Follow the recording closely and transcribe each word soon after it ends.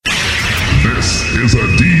is a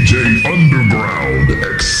DJ Underground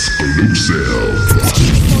exclusive.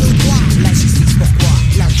 La justice pourquoi?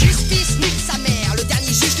 La justice nique sa mère. Le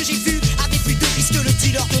dernier juge que j'ai vu avait plus de risque que le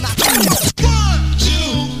dealer de ma part. 1,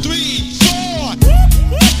 2, 3, 4.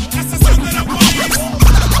 That's the sound of the police.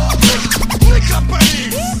 Wake up,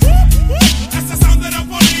 police. That's the sound of the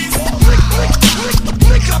police.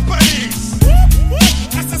 Wake up, police.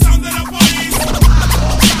 That's the sound of the police.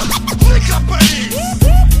 Wake up, police.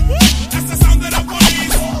 That's the sound of the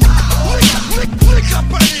police. Wake up,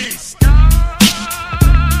 police.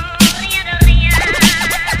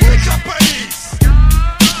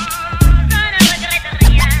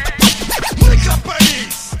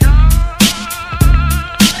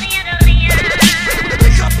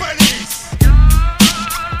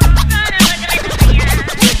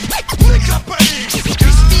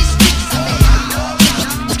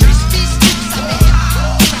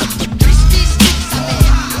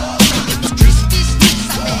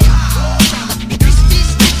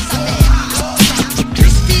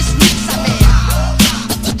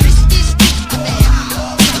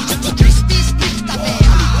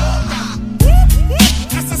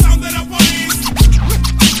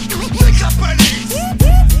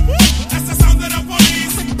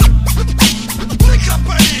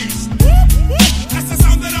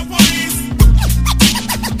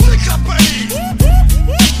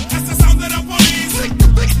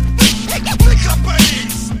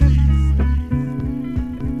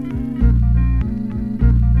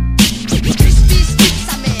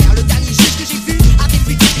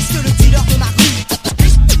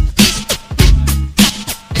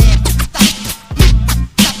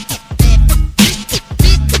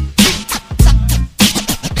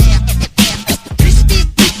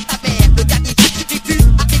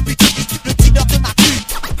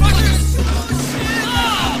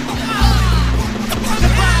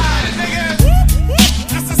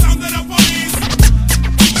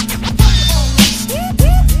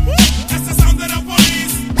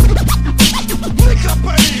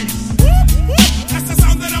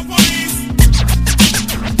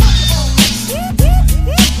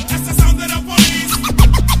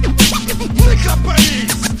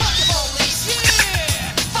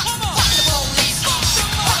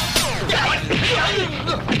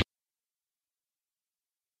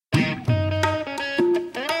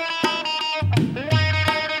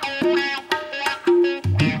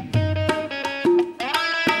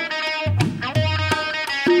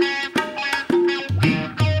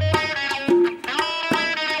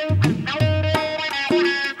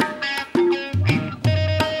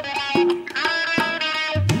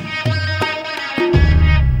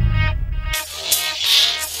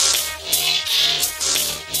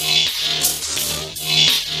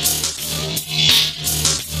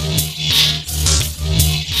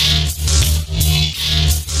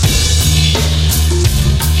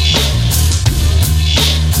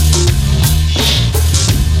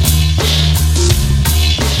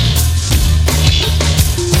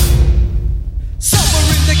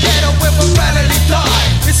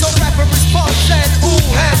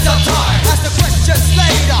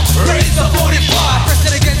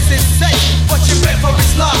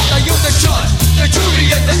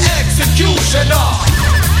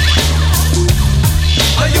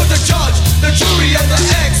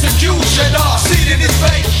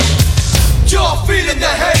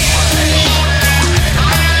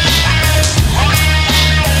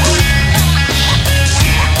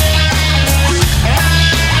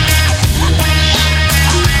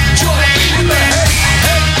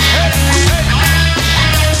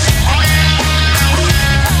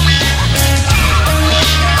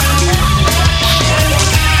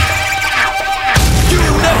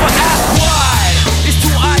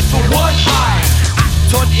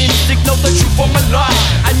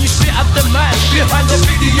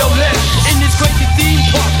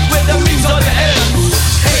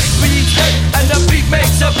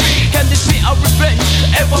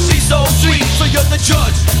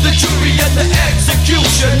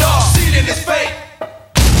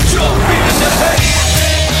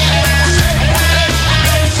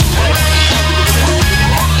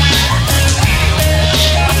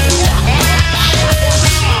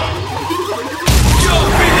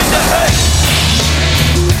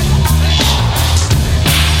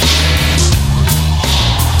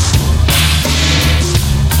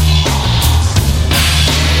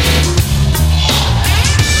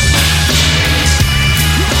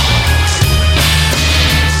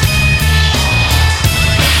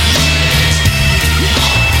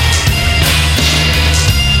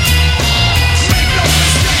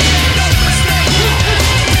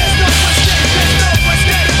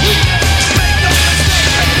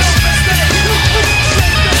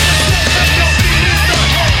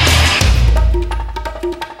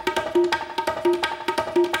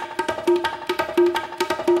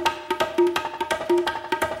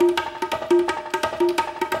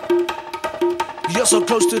 You're so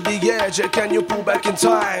close to the edge, can you pull back in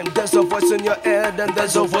time? There's a voice in your head and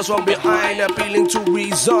there's a voice from behind, appealing to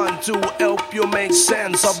reason to help you make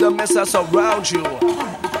sense of the mess that's around you.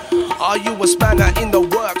 Are you a spanner in the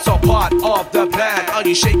works or part of the plan? Are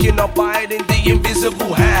you shaking or biting the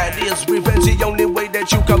invisible hand? Is revenge the only way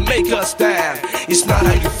that you can make a stand? It's not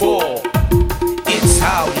how you fall, it's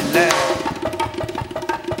how you land.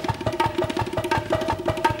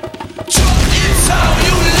 It's how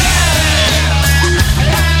you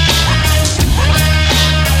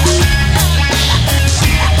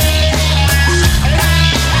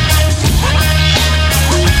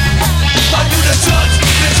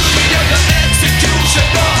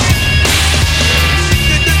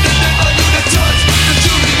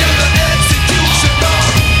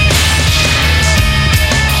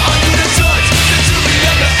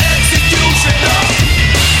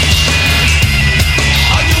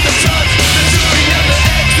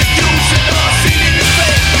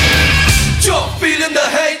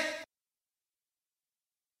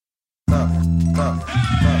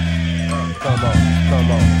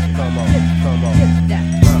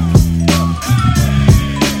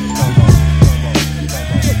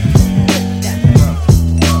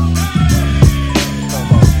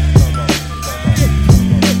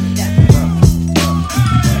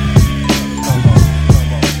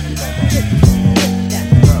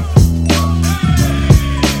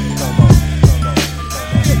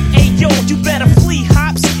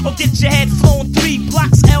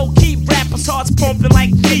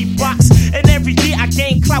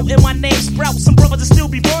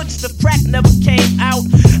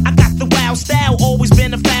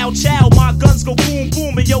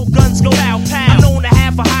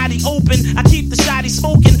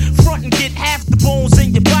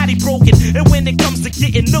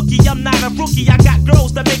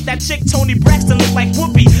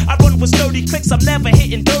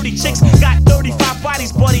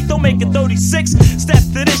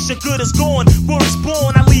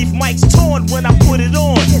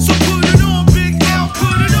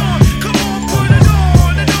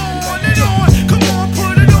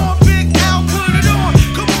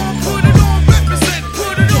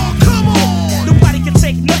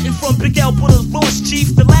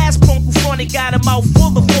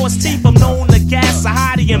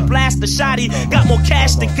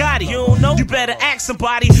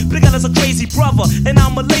somebody, big as a crazy brother, and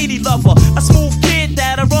I'm a lady lover, a smooth kid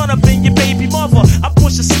that'll run up in your baby mother. I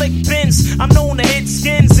push a slick Benz, I'm known to hit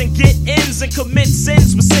skins and get ins and commit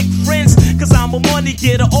sins with sick friends, cause I'm a money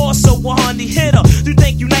getter, also a honey hitter. You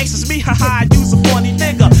think you nice as me? Haha, you's a funny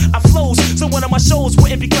nigga. I flows, so one of my shows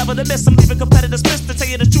wouldn't be clever to miss. I'm leaving competitors pissed, to tell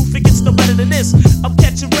you the truth, it gets no better than this. I'm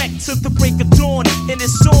catching wreck to the break of dawn, in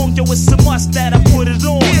this song, yo, it's a must that I put it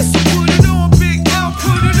on. Yeah, so put it on, Big Al,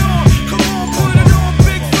 put it on. Come on, put it on,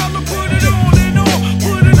 big fella, put it on and on.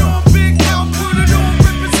 Put it on, Big Al, put it on,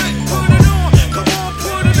 represent, put it on. Come on,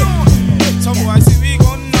 put it on. Some boy see we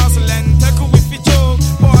gon' nuzzle and take a whiffy joke.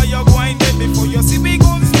 Boy, you're going dead before you see we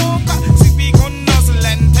gon' smoke. See we gon' nuzzle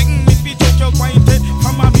and take a whiffy joke. You're going dead,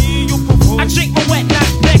 come on me, you propose. I drink my wet,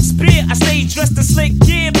 not Beck's beer. I stay dressed in slick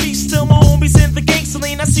gear. Peace to my homies in the gang,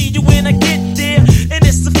 Celine. I see you when I get there. And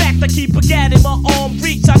it's the fact I keep a gat in my arm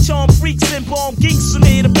reach. I charm freaks and bomb geeks from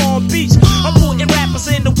here to Palm Beach. I'm putting rappers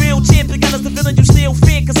in the wheelchair. Because the villain you still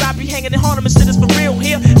fear. Cause I be hanging in Harlem and shit is for real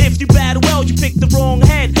here. If you battle well, you pick the wrong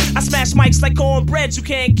head. I smash mics like cornbread. You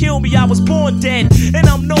can't kill me, I was born dead. And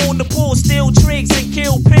I'm known to pull steel trigs and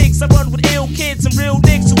kill pigs. I run with ill kids and real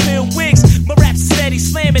niggas who peel wigs. My rap's steady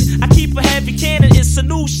slamming. I keep a heavy cannon. It's a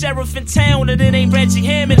new sheriff in town and it ain't Reggie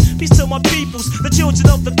Hammond. Peace to my peoples, the children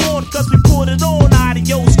of the dawn. Cause we put it on.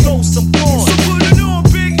 Adios, ghosts, I'm gone. So put it on,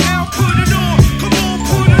 Big Al, put it on. Come on,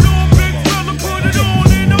 put it on, big fella, put it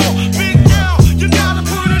on and on. Big Al, you gotta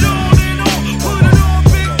put it on and on. Put it on,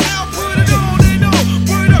 Big Al, put it on and on.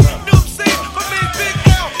 Word up, know what I'm saying? My man Big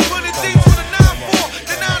Al, running things with a 9-4,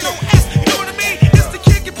 the 9-0-S, you know what I mean? It's the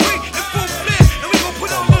kick and free and full flip. And we gon'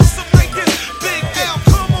 put on a little something like this. Big Al,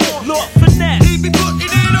 come on. Lord Finesse. He be putting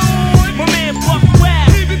it on. My man Buck Wild.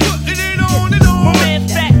 He be putting it on and on. My man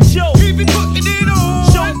Fat Joe. He be putting it on.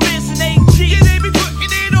 Showbiz and AG.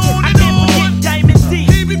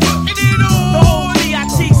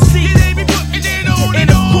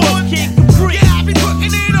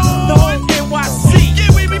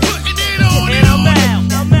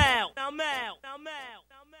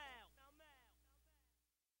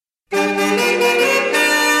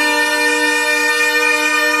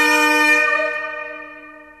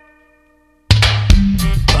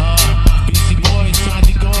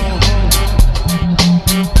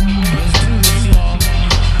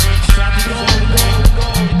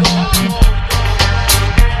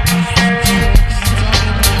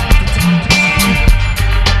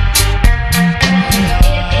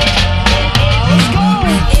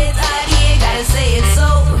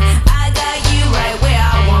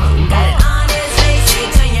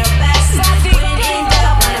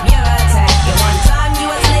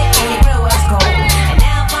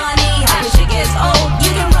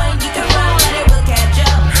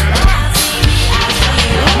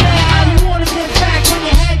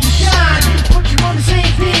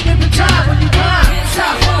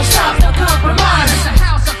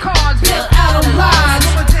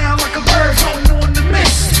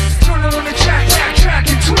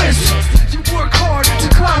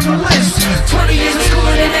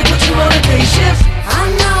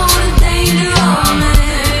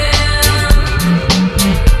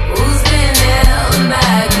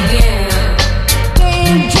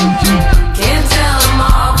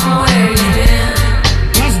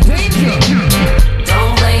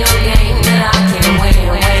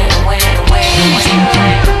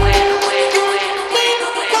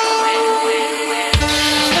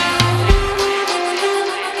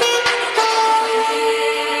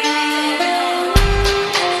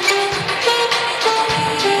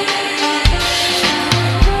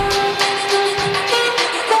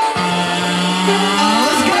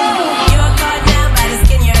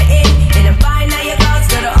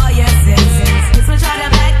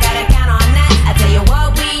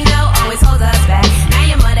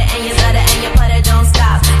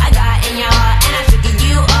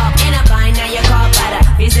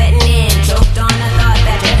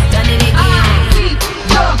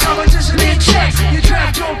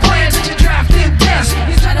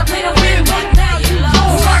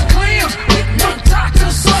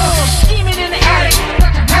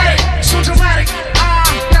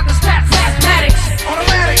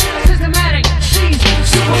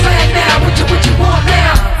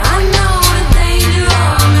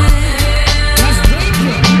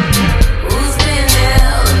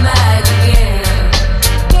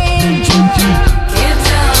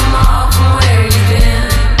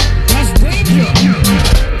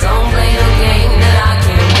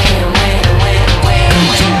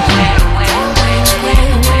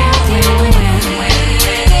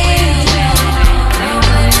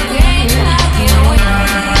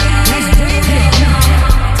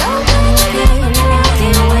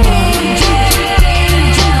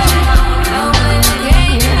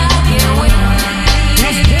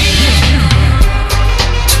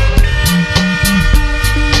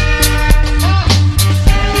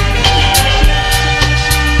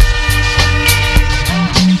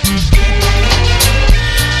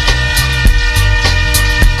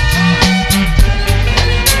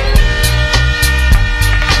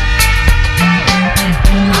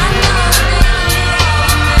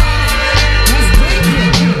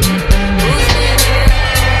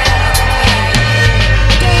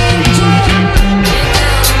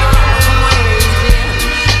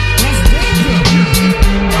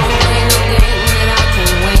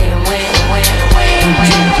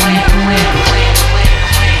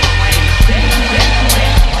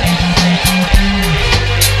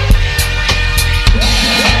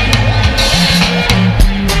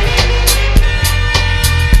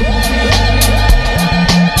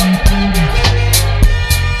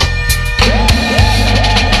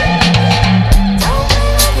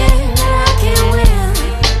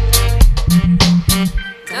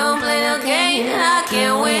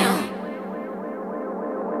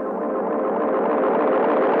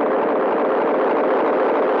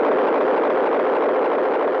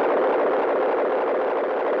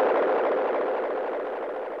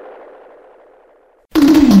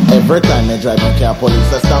 Every time me drive my car, police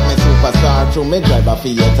stop me superstar. Through me drive a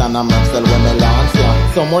Fiat and a Maxwell when me launch,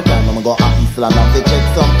 yeah. Some more time I'ma go a Eastland and they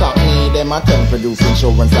check some company. Them a tell produce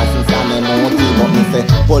insurance license and them motive. But me say,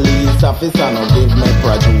 police officer no give me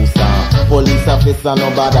producer. Police officer no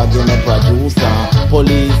bother give me producer.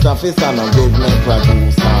 Police officer no give me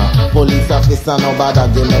producer. Police officer no bother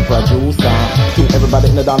give me producer. To everybody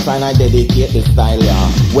in the dance line I dedicate this style, yeah.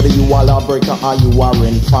 Whether you are a breaker or you are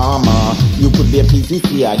informer, you could be a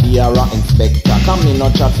PCC, a DRA inspector. Come in no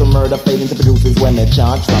chat to murder, failing to produce is when me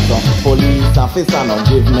charge for. So police officer no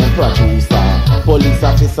give me producer. Police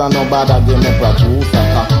officer no bother give me producer.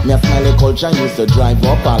 Me a Smiley culture used to drive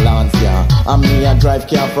up a Lancia. And me a drive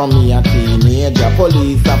car from me a teenager.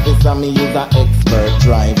 Police officer me is a expert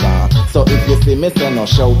driver. So if you see me say no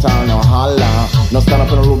shout or no holler, no stand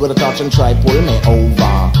up on the road with a torch and try pull me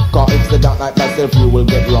over. Cause if they don't like myself you will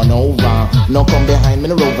get run over. No come behind me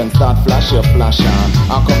in the road and start flash your flasher.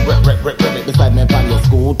 I come break beside me on your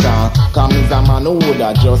scooter. Cause me's a man who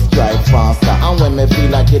woulda just drive faster. And when me feel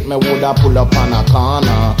like it me woulda pull up on a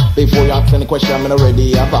corner. Before you ask any question me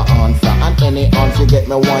already have an answer. And any answer you get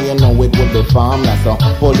me one you know it would be farmless. So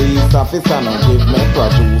police officer no give me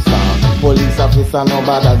producer. Police officer no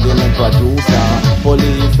bother give me producer.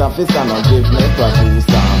 Police officer no give me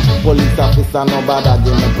producer. Police officer no bother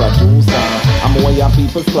give me producer. I'm away your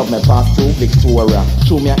people's club me pass through Victoria.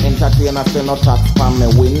 Through me a entertainer say no tax from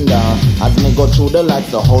me window. As me go through the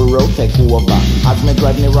lights the whole road take over. As me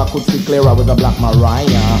drive me rock could see clearer with a black Mariah.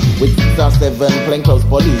 With 6 or 7 plainclothes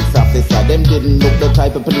police officer. Them didn't look the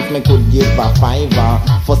type of police me could give a fiver.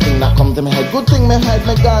 First thing that come to me head, good thing me hide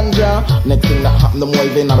me ganja. Next thing that happen them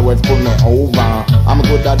wave, in other words pull me over. I'm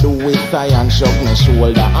good at do with tie and shrug me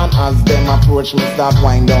shoulder. And as them approach me start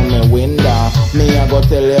wind down me window. Me I go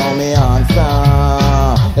tell you how me answer.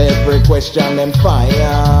 Every question them fire.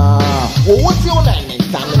 Well, what's your name?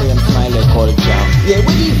 My name Smiley Culture. Yeah,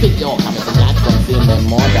 where do you think you're coming from? That comes in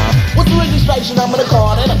them mother. What's the registration number of the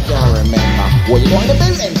car? I can't remember. Well, you going to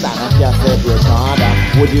buildings and I can't say recorder.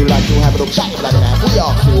 Would you like to have a look shiny like that? We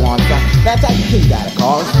all who answer. That's how you think that a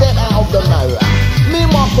car. Step out of the mirror. Me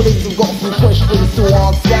and my colleagues have got a few questions to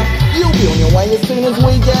answer. You'll be on your way as soon as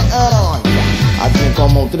we get an answer. As me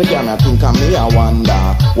come out to the camera, think of me, I wonder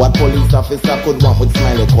what police officer could want with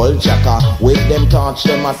Smiley Culture. With them touch,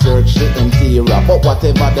 them a search the interior. But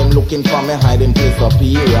whatever them looking for, me hiding place up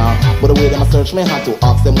here. But the way them a search, me had to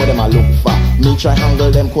ask them what them a look for. Me try handle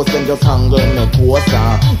them, cause them just handle me closer.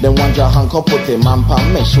 Then one just hang up, put him on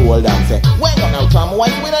me shoulder and say, well, no, Tom, why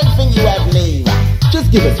we don't think you have leave? Just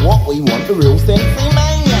give us what we want, the real sense, man.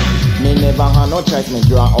 Me never had no choice, me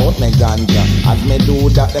draw out me ganja. As me do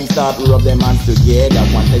that, them start rub them hands together.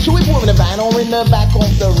 One say, should we put in the van or in the back of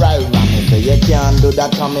the road? And me say, you can't do that,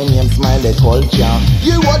 come in and Smiley Culture.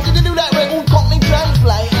 You wanted to do that record company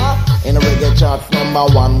translator? In the reggae charts, number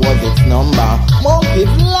 1 was its number. More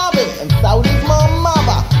kids love it, and so does my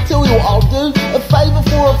mother. So you all do a favor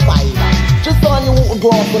for a favor. Just sign your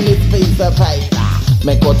autograph on this piece of paper.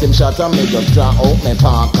 Me cut him short and me just draw out me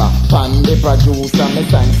parker. Pan the producer, me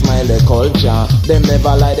sign Smiley Culture. Them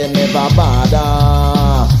never lie, them never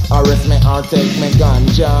bother. Arrest me or take me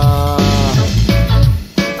ganja.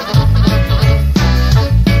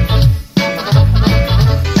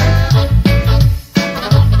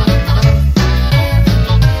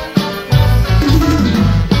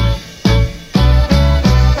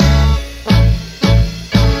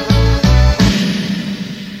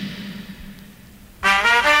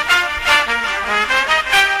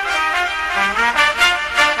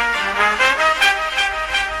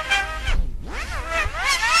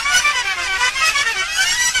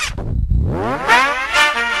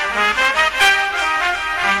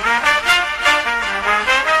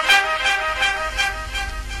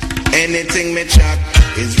 Anything me chat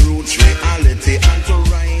is roots reality. And to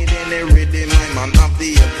ride any rhythm, I man have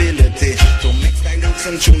the ability to mix dilutes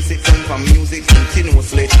and tunes it from music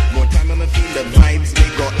continuously. More time when I feel the vibes, they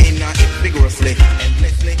go in it vigorously,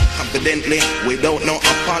 endlessly, confidently, without no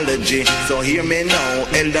apology. So hear me now,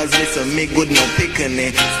 elders listen, me good no picking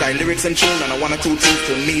it. Style lyrics and tune, and I 1 or 2 things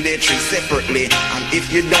to me, they treat separately. And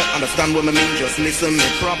if you don't understand what I mean, just listen me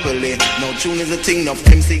properly. No tune is a thing, no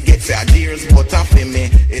MC gets the ideas put off in me.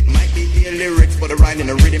 It might be the lyrics, but the rhyme and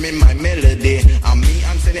the rhythm in my melody. And me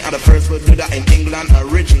and Sunny are the first will do that in England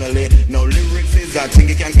originally. No lyrics is a thing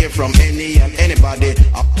you can get from any and anybody.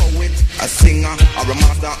 A poet, a singer, or a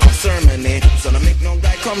master of ceremony. So no make no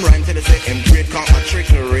guy come rhyme till they say him great, call a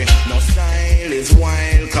trickery. No style is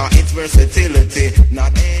wild, cause it's its versatility.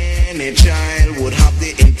 Not any child would have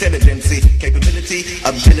the intelligence, capability,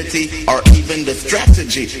 ability, or even the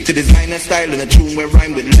strategy to design a style and a tune where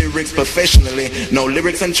rhyme with lyrics professionally. No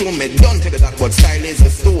lyrics and tune me don't tell you that what style is a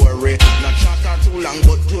story. Not short or too long,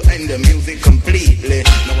 but to end the music completely.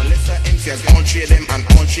 No one lets MC has all three of them and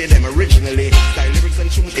all three of them originally. Style, lyrics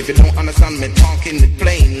and tune, if you don't understand me talking it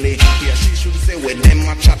plainly, he or she should say with them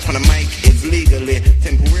my chat on the mic is legally,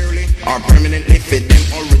 temporarily or permanently fit them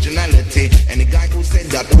originality. And the guy who said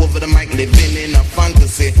that over the mic living in a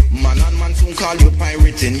fantasy, man on man soon call you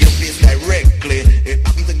pirate in your face directly. It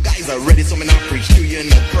happens the guys are ready, so me not preach to you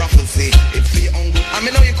no prophecy. If you own good, I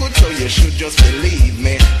mean know you could, so you should just believe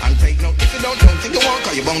me and take note. If you don't think you won't,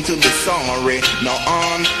 cause you're bound to be sorry. Now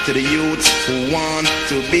on to the youths who want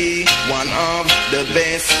to be one of the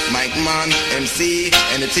best mic man, MC.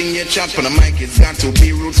 Anything you chat from the mic, it's got to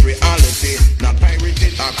be roots reality, not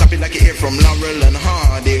pirated or copied like you hear from Laurel and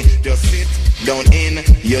Hardy. Just sit down in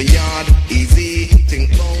your yard, easy,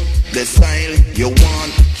 think about the style you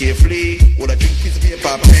want carefully. With a drink, piece of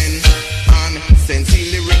paper, pen, and send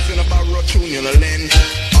lyrics in a borrow tune you'll learn.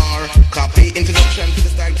 Or copy introduction to the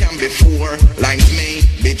style can be 4 lines may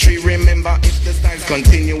be 3. Remember, if the style's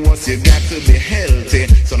continuous, you got to be healthy.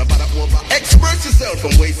 So no bother over, express yourself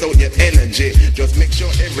and waste out your energy. Just make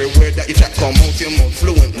sure every word that you chat come out your mouth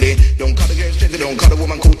fluently. Don't call the girl straight, don't call the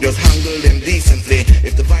woman cool, just handle them decently.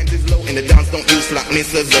 If the vibe is low in the dance, don't use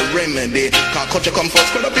slackness as a remedy. Cause culture come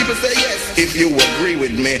first, when the people say yes, if you agree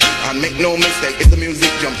with me. And make no mistake, if the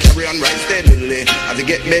music jump, carry on right steadily. As you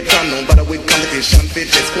get better, no bother with competition,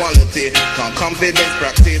 fitness, quality. Cause confidence,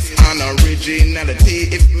 practice, and originality.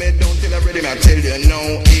 If me don't tell already, I tell you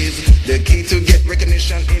now is the key to get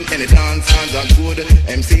recognition in any dance. And a good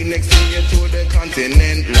MC next to you to the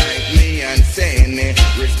continent like me and saying it.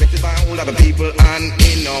 Respected by a whole lot of people and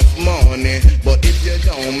enough money. But if you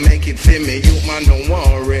don't make it for me, you man don't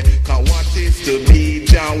worry. Cause what is to be,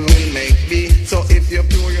 Jah will make be. So if you're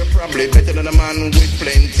pure, you're probably better than a man with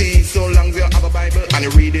plenty. So long as you have a Bible and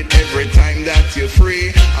you read it every time that you're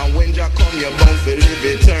free. And when Jah come, you're bound to live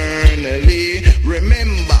eternally.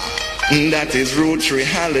 Remember, that is root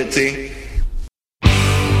reality.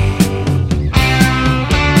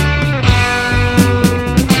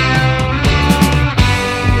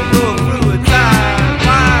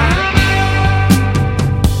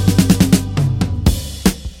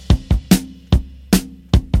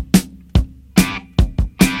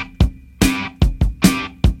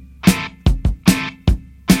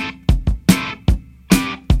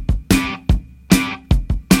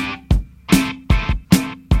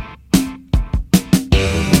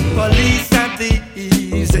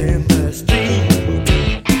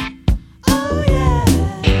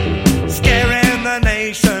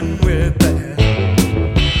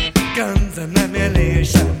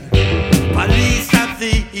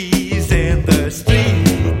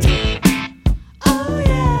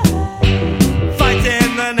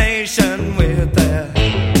 With their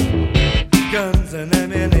guns and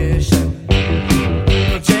ammunition.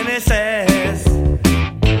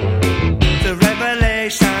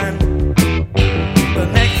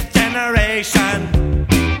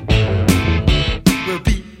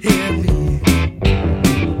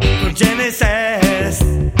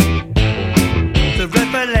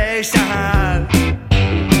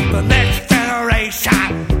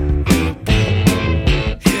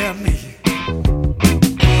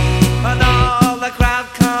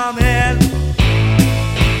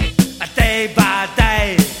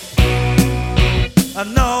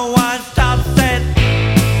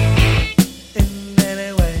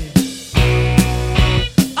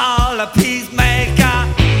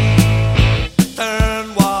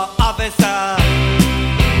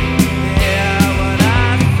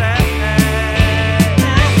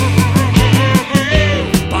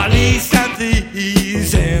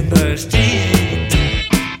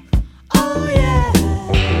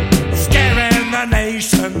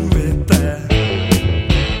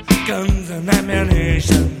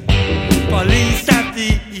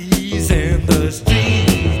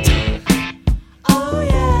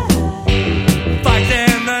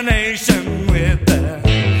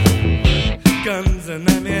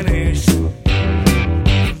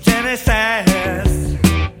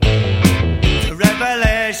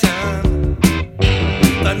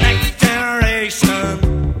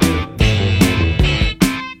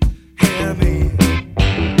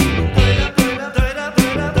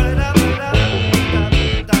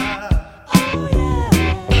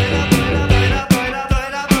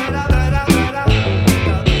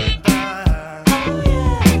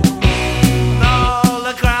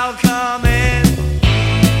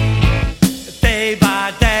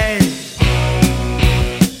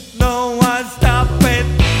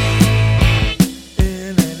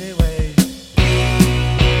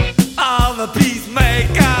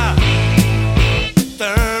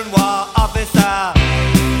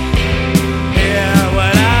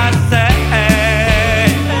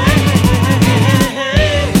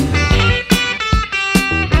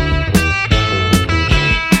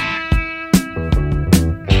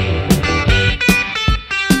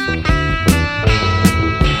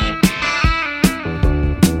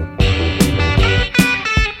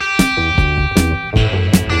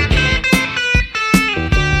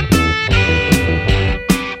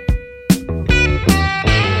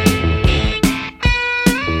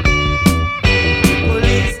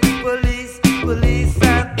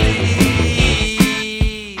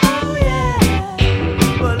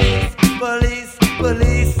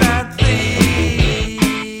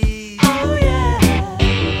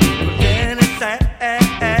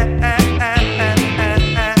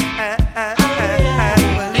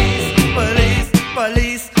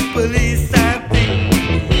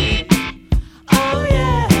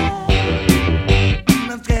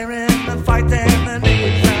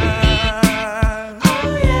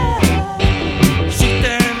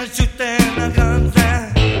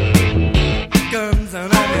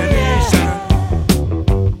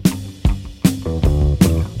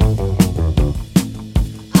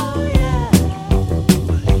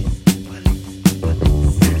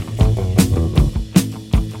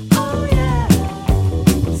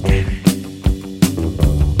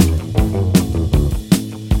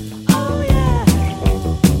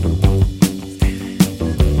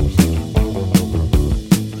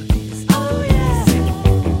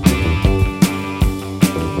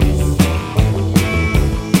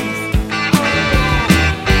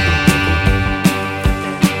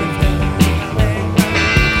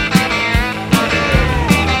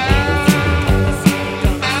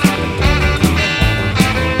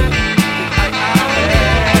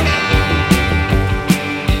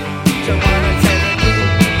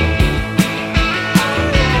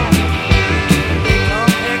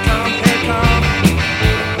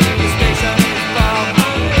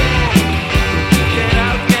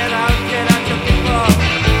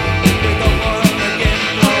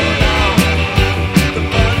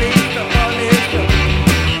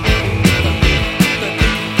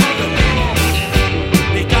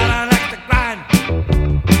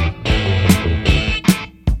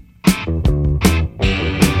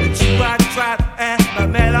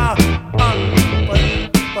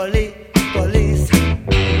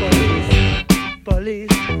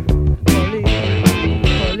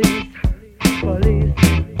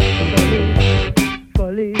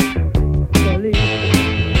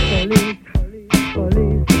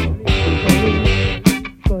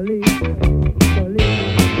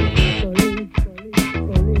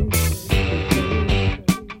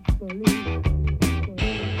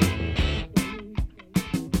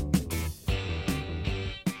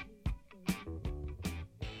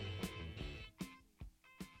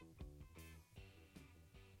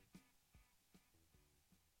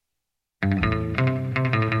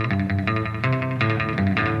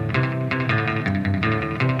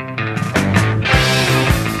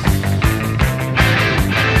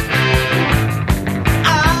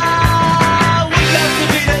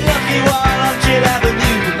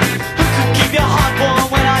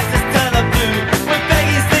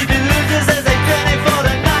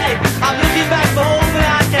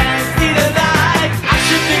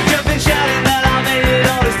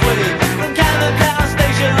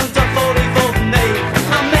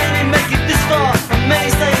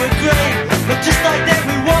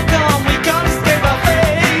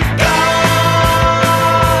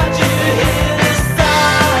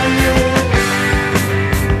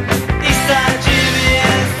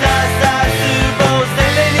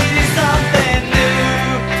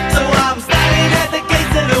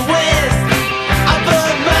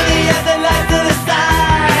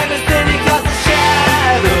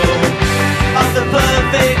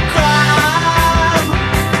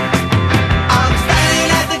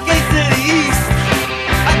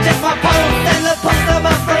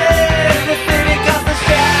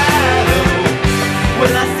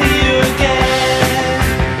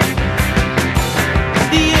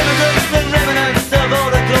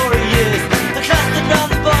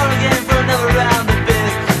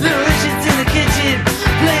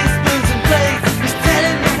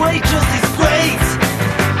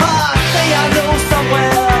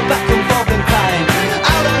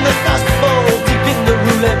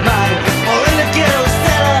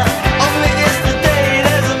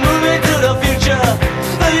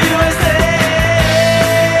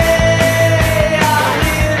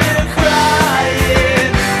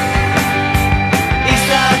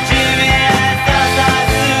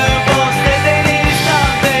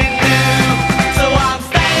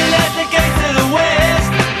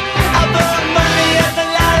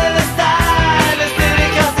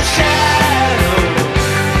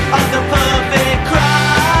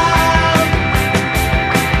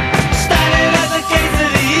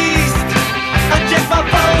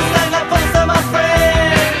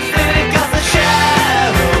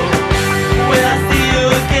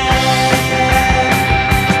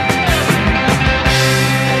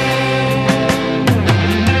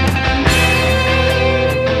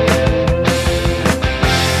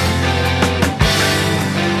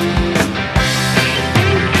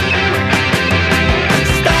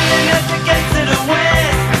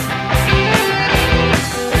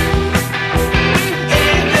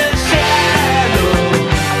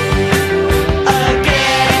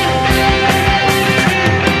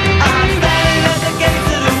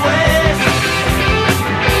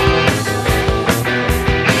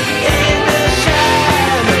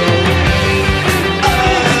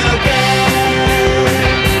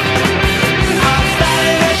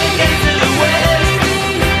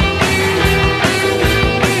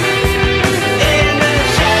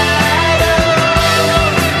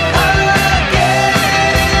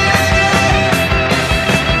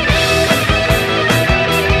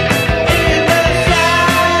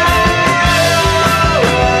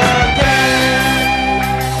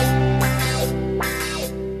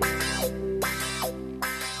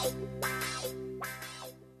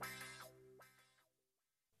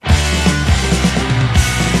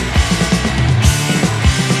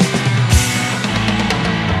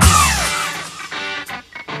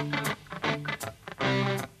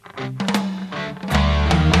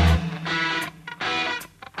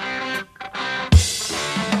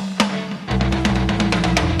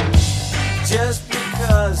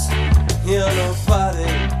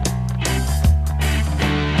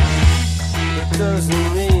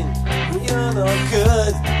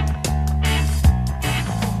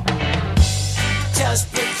 Just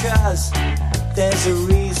because there's a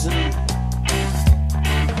reason,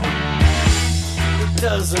 it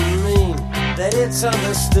doesn't mean that it's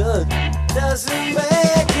understood. Doesn't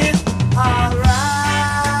make it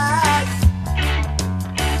alright.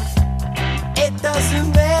 It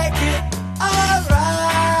doesn't make it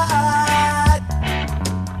alright.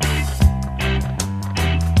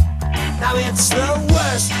 Now it's the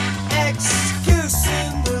worst excuse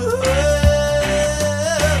in the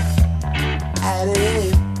world, and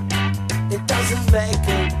it doesn't make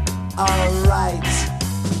it alright.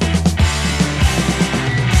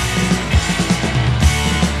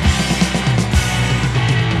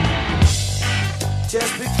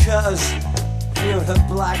 Just because you're a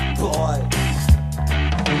black boy,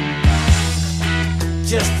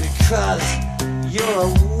 just because you're a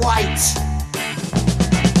white,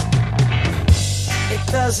 it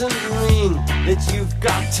doesn't mean that you've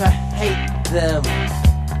got to hate them.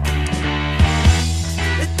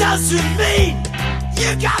 It doesn't mean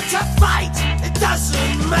you got to fight. It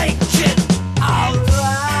doesn't make it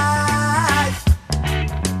alright.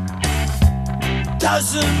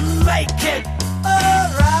 Doesn't make it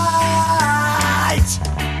alright.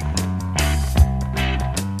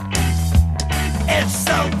 It's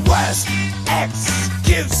the worst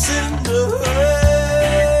excuse in the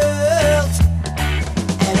world,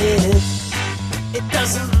 and it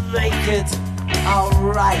doesn't make it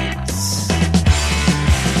alright.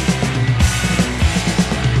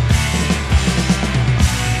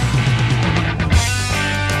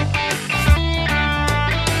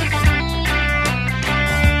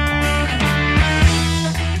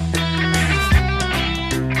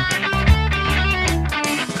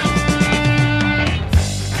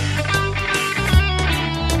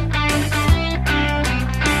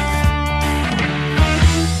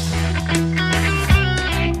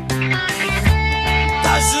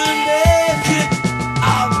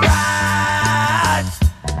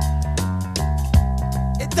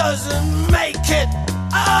 Doesn't make it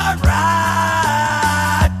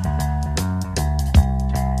alright.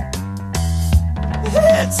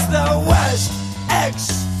 It's the worst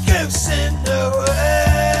excuse in the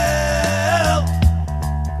world,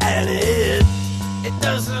 and it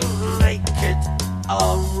doesn't make it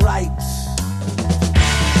alright.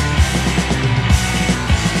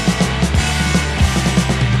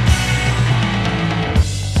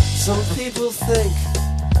 Some people think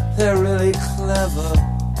they're really clever.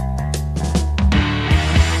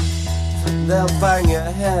 They'll bang your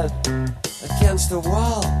head against the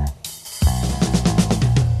wall,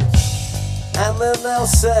 and then they'll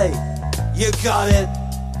say, you got it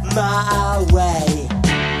my way.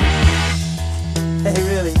 They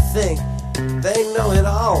really think they know it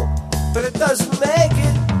all, but it doesn't make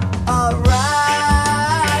it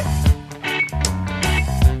alright.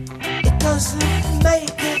 It doesn't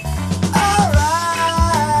make it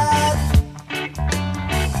alright,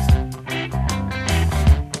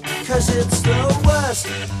 'cause it's the worst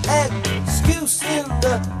excuse in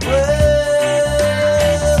the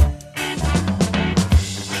world.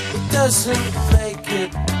 It doesn't make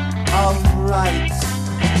it alright.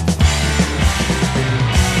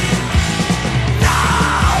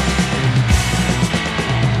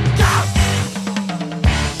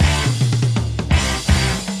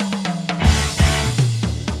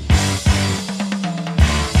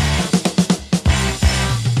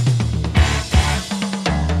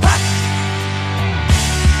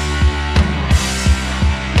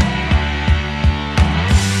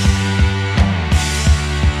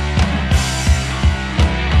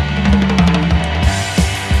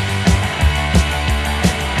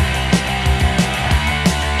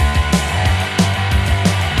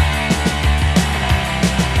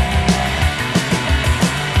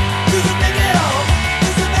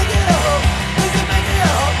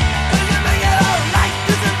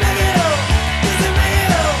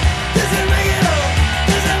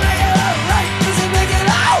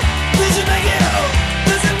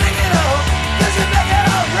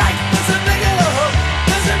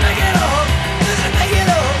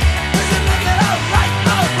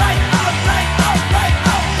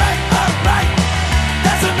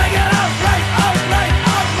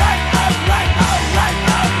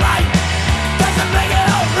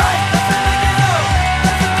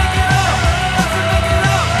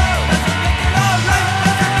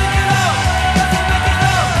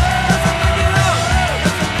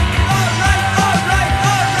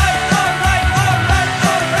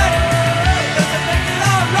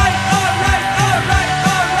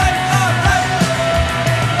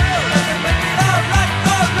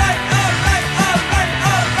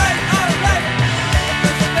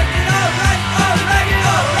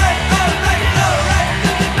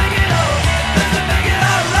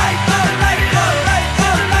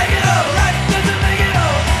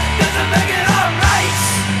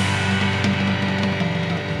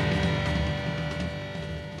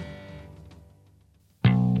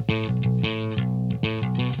 With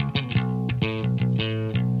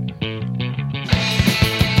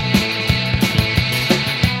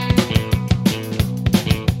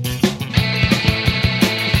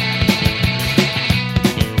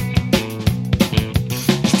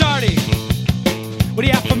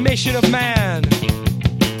the affirmation of man,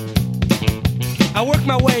 I work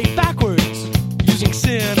my way backwards using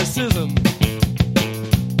cynicism.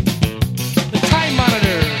 The time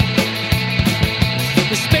monitor,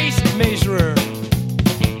 the space measurer,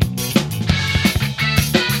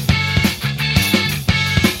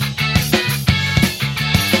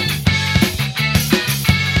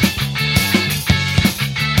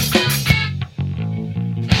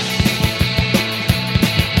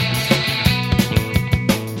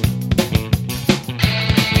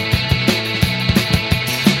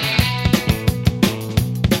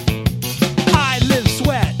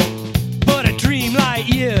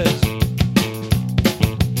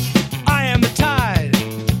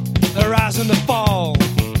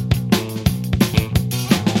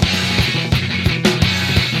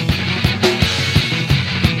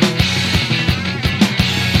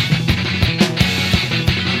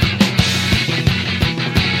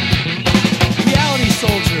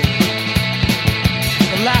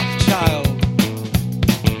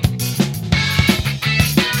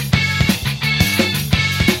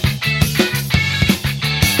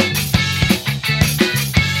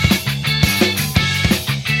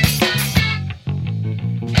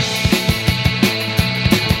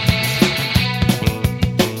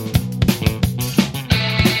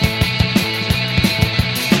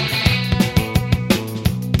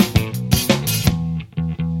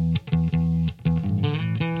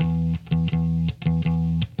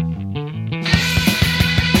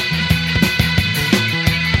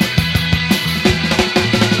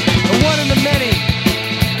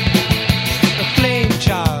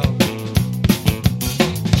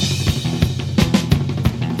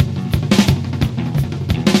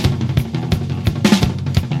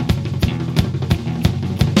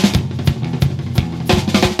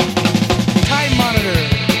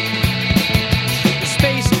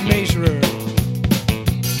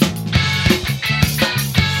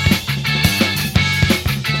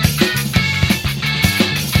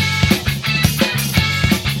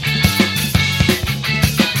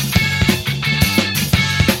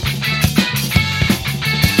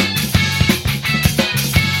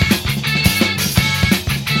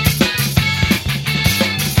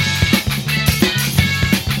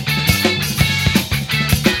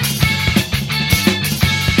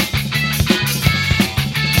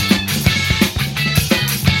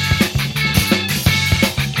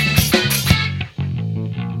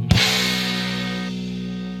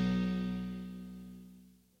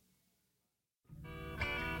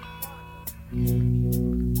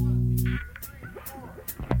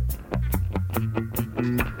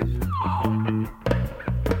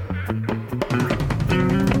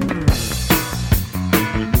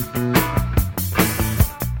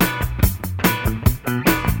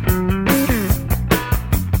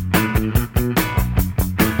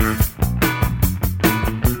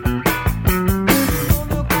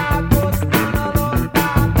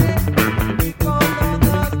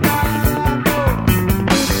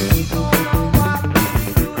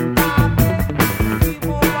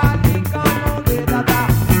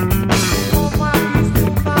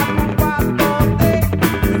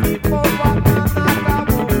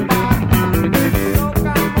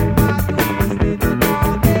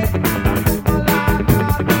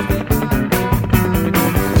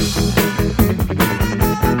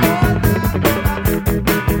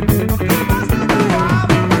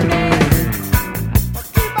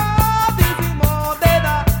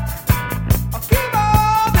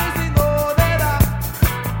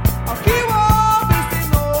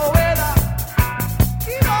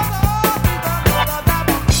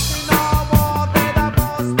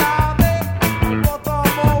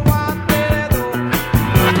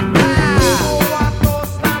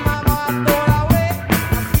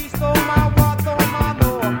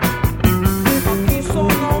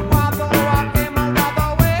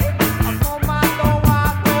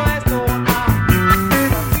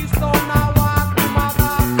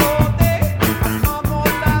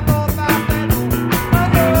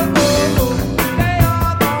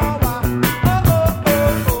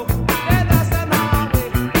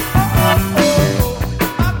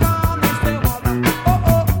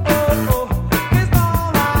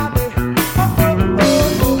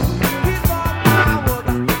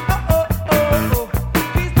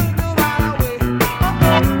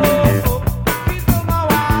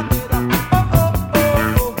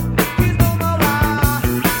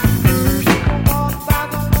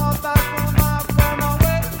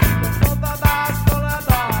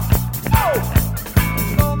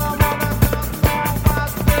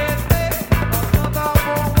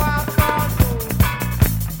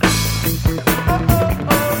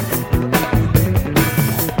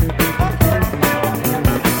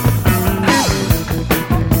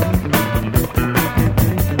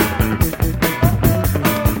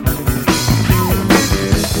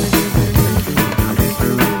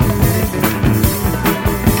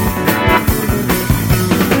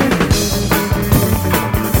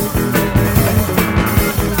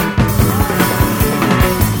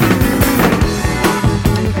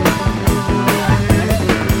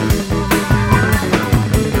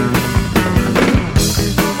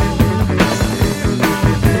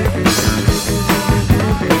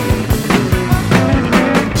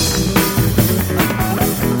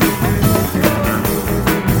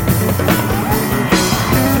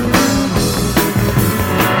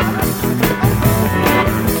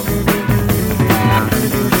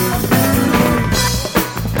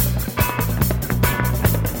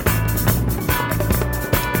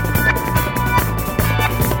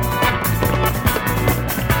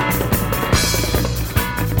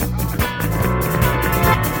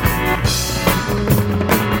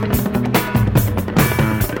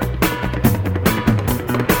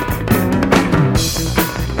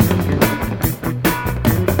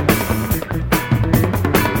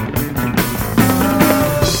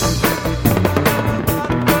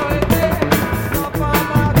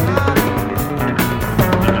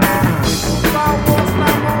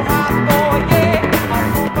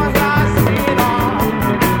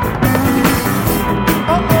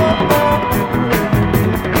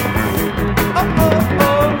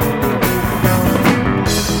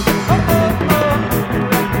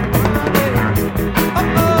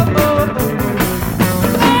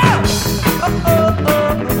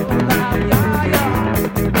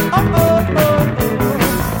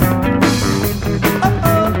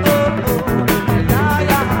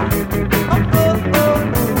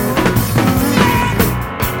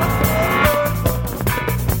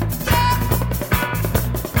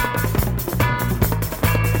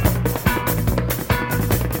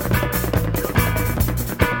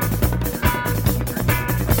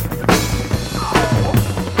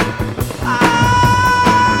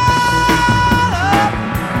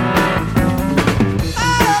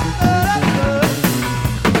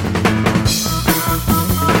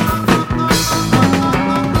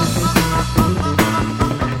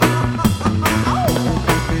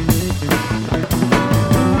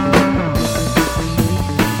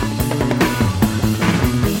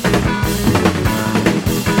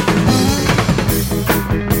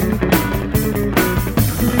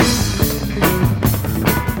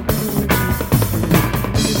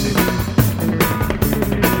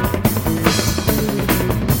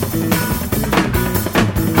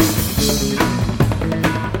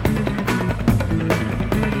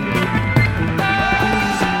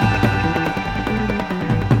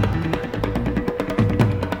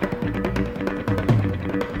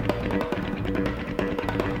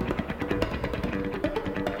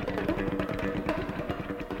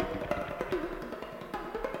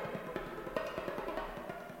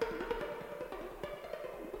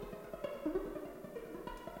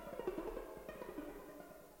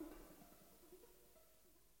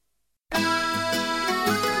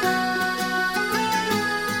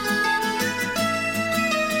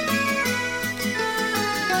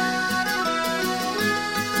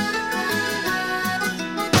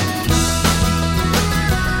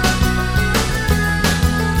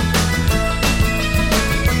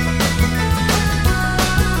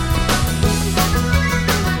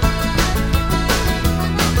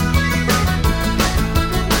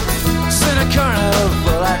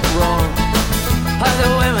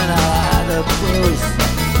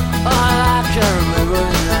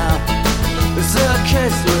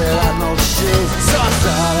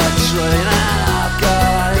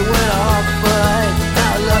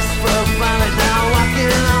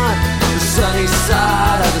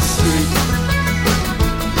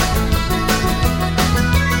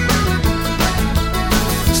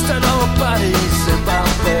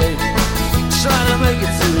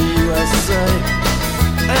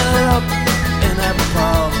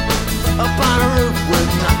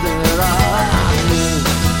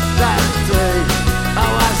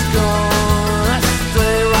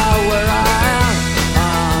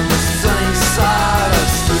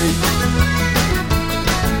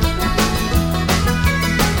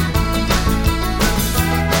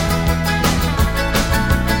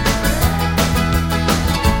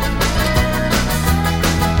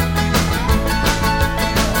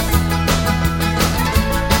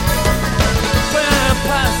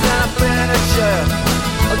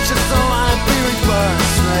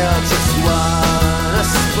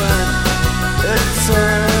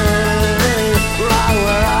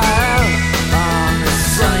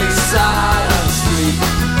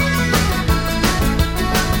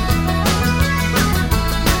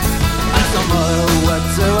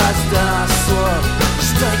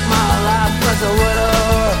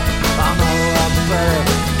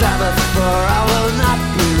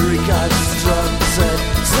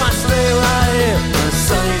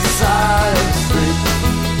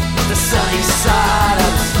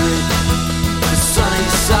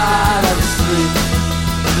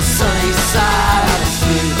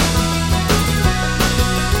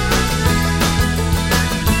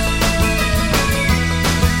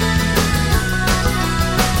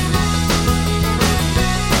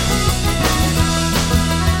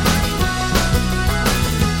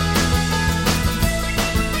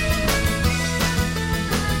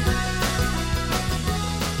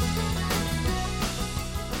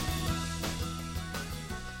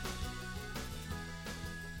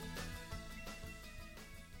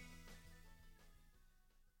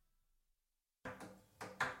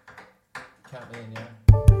 Count me in, yeah.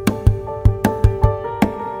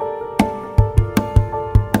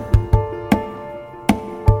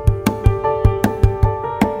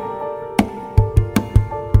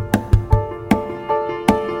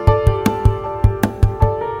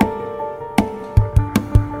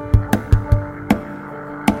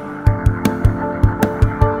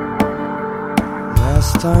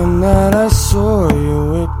 Last time that I saw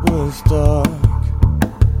you, it was dark.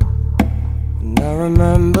 And I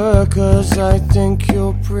remember 'cause I think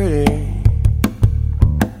you're pretty.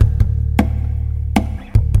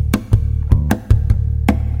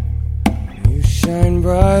 You shine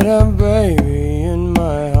brighter, baby, in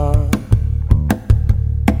my heart.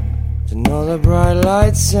 Than all the bright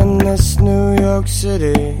lights in this New York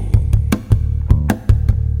City.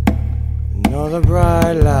 And all the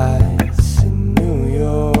bright lights in New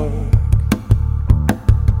York.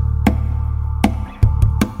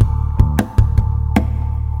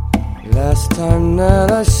 Last time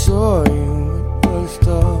that I saw you, it was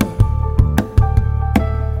dark.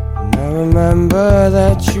 And I remember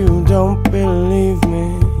that you don't believe me.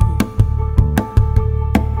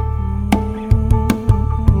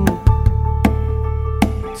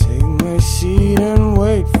 Take my seat and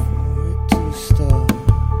wait for it to start.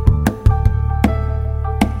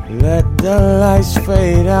 Let the lights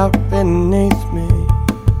fade out beneath me.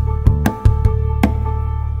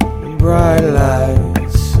 The bright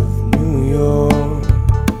lights of New York.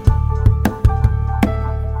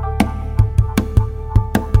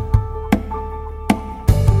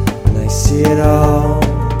 And I see it all,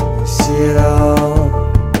 I see it all.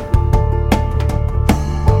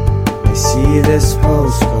 I see this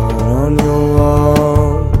postcard on your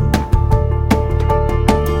wall.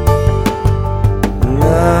 And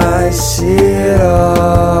I see it all.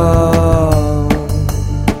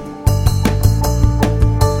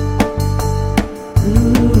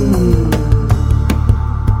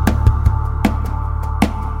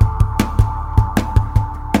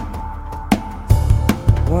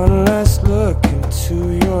 One last look into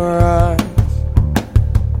your eyes.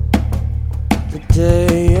 The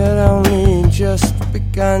day had only just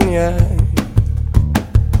begun yet.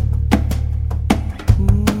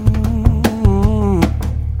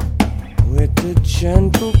 With the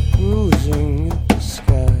gentle bruising of the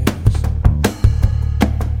skies.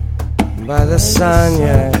 By the sun,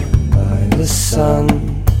 yeah, by the sun.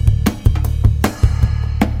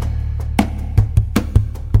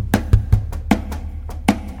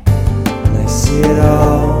 I see it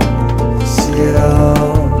all, I see it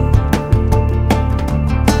all.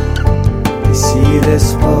 I see this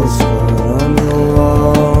postcard on your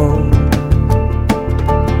wall.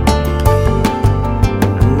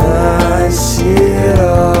 And I see it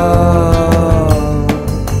all.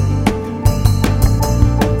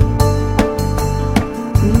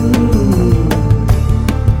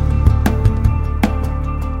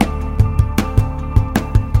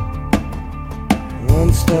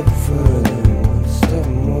 One step further, one step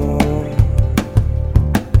more.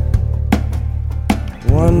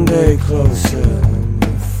 One day closer than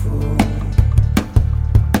before.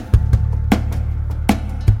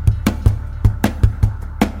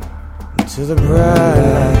 To the bright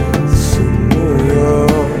lights in New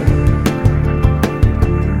York.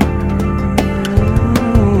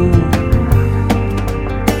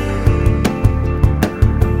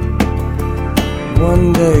 One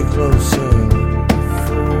day closer.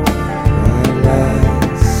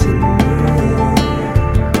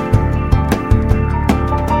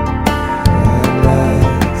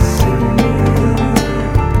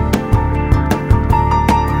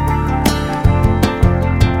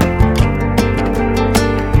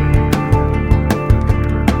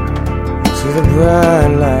 The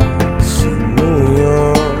bright lights in New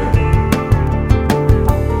York.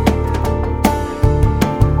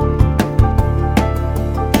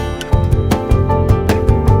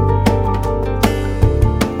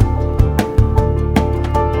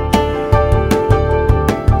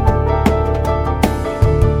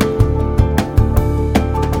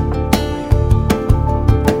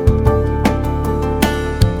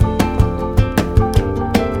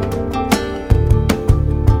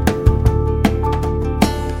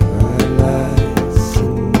 Bright lights in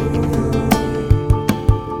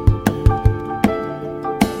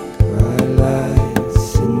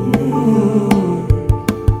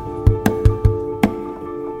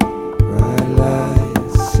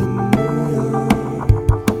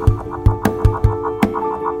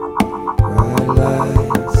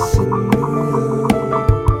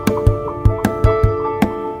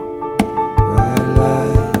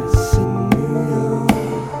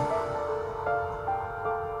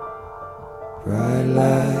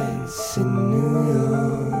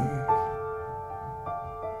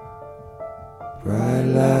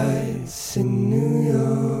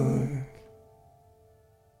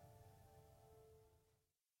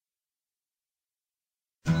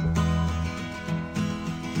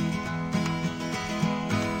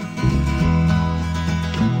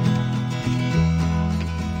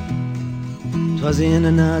 'Twas in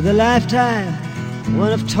another lifetime,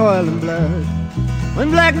 one of toil and blood, when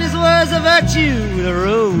blackness was a virtue, the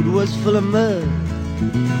road was full of mud.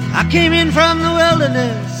 I came in from the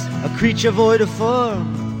wilderness, a creature void of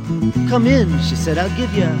form. Come in, she said, I'll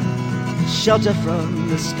give you shelter from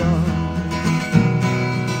the storm.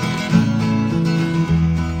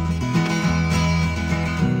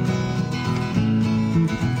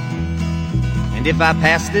 And if I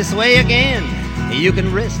pass this way again, you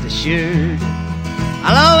can rest assured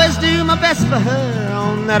I'll always do my best for her,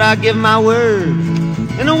 on that I give my word.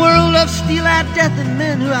 In a world of steel-eyed death and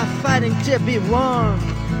men who are fighting to be warm,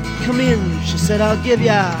 come in, she said, I'll give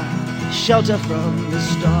ya shelter from the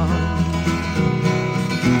storm.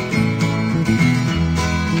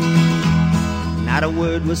 Not a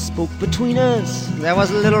word was spoke between us, there was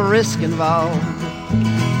little risk involved.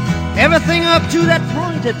 Everything up to that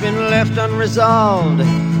point had been left unresolved.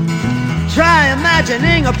 Try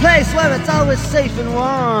imagining a place where it's always safe and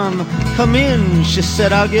warm. Come in, she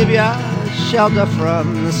said, I'll give you shelter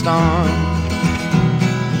from the storm.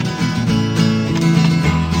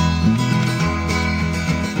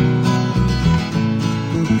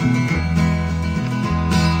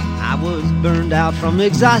 I was burned out from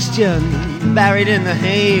exhaustion, buried in the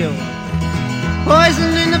hail,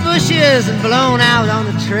 poisoned in the bushes and blown out on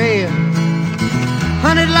the trail.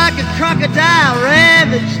 Hunted like a crocodile,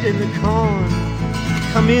 ravaged in the corn.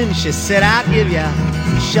 Come in, she said, I'll give you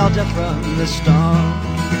shelter from the storm.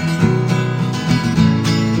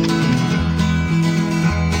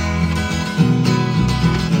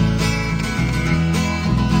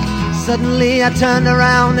 Suddenly I turned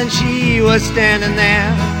around and she was standing there,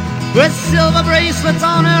 with silver bracelets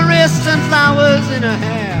on her wrists and flowers in her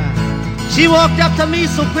hair. She walked up to me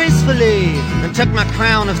so gracefully and took my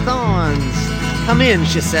crown of thorns. Come in,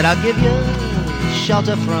 she said, I'll give you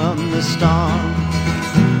shelter from the storm.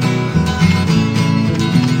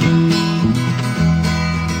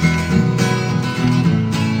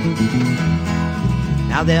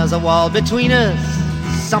 Now there's a wall between us,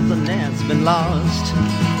 something that's been lost.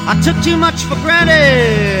 I took too much for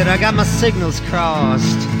granted, I got my signals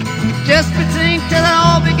crossed. Just think till it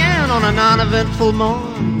all began on a non-eventful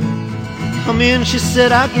morn. Come in, she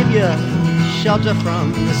said, I'll give you shelter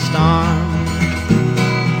from the storm.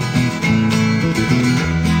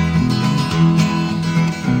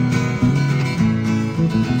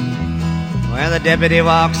 Well, the deputy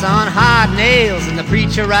walks on hard nails and the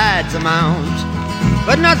preacher rides a mount,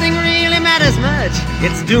 but nothing really matters much,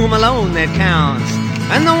 it's doom alone that counts.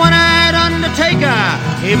 And the one-eyed undertaker,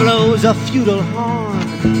 he blows a feudal horn.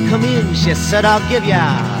 Come in, she said, I'll give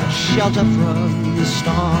ya shelter from the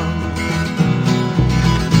storm.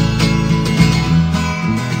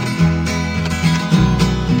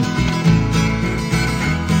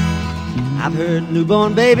 I've heard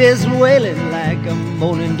newborn babies wailing like a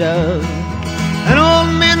moaning dove, and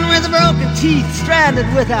old men with broken teeth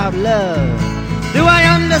stranded without love. Do I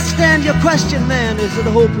understand your question, man? Is it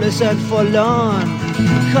hopeless and forlorn?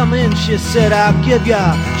 Come in, she said, I'll give you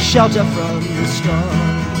shelter from the storm.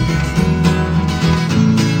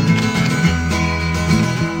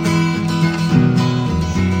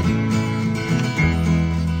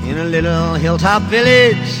 In a little hilltop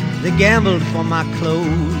village, they gambled for my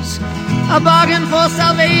clothes. I bargained for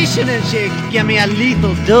salvation and she gave me a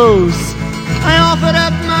lethal dose. I offered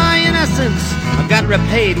up my innocence, I got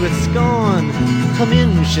repaid with scorn. Come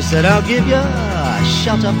in, she said, I'll give you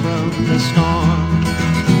shelter from the storm.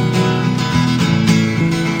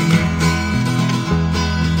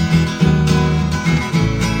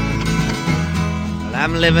 Well,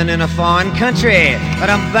 I'm living in a foreign country, but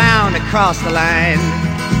I'm bound to cross the line.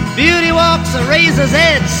 Beauty walks a razor's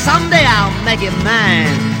edge, someday I'll make it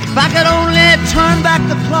mine. If I could only turn back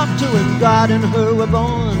the clock to when God and her were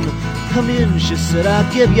born. Come in, she said,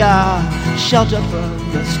 I'll give ya shelter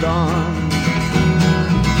from the storm.